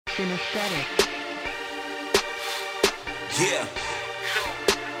Synesthetic. Yeah.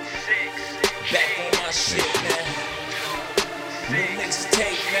 Back on my shit, man. New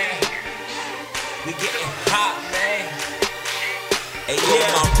mixtape, man. We getting hot, man. Hey, yeah.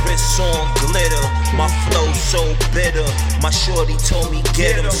 My wrist on glitter, my flow so bitter. My shorty told me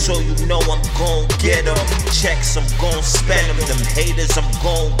get 'em, so you know I'm gon' get 'em. Checks, I'm gon' spend 'em. Them haters, I'm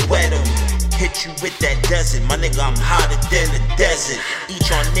gon' wet 'em. Hit you with that desert, my nigga, I'm hotter than the desert. Eat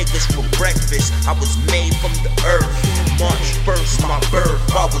y'all niggas for breakfast, I was made from the earth. March 1st, my birth,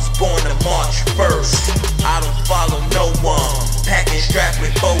 I was born on March 1st. I don't follow no one, packing strapped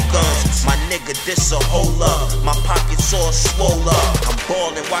with bow guns. My nigga, this a hole up, my pockets all swole up. I'm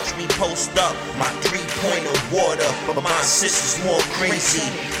ballin', watch me post up, my 3-pointer water. But my sister's more crazy,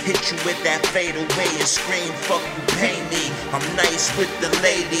 hit you with that fade away and scream, fuck you pay me. I'm nice with the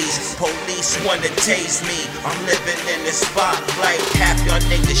ladies, police wanna tase me. I'm living in the spotlight, half y'all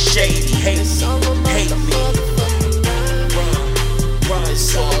niggas shady. Hate me, hate me. Run,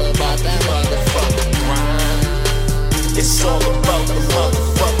 it's all about that motherfucking grind. It's all about the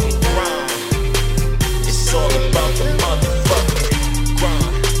motherfucking grind. It's all about the motherfucking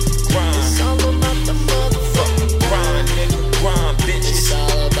grind. It's all about the Motherfucking grind, nigga, grind, bitches. It's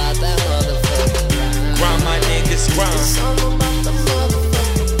all about that motherfucking grind. Grind, my niggas, grind. It's all about the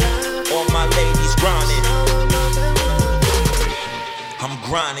motherfucking grind. All my ladies grinding. I'm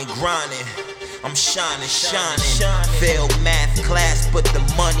grinding. I'm shining. Failed math class, but the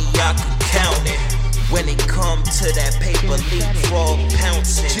money I can count it. When it come to that paper, leapfrog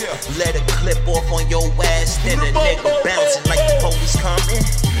pouncing. Let a clip off on your ass, then a nigga bouncing like the police coming.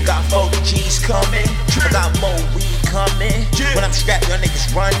 Got 4 G's coming, I got more weed coming. When I'm strapped, y'all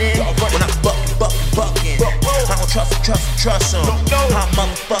niggas running. When I'm bucking, I don't trust them. I'm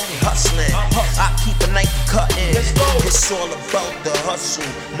motherfucking hustling. I keep a knife cutting. It's all about the hustle.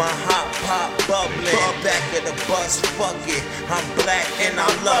 My hot pot bubbling. Back of the bus, fuck it. I'm black and I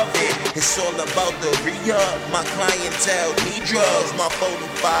love it. It's all about the re-up. My clientele need drugs. My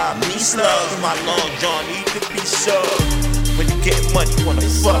 45 need slugs. My long john need to be shoved. When you get money, you wanna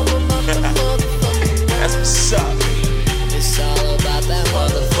fuck. That's what's up. It's all about that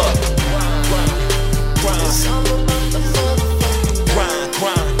motherfucking grind. Grind. It's all about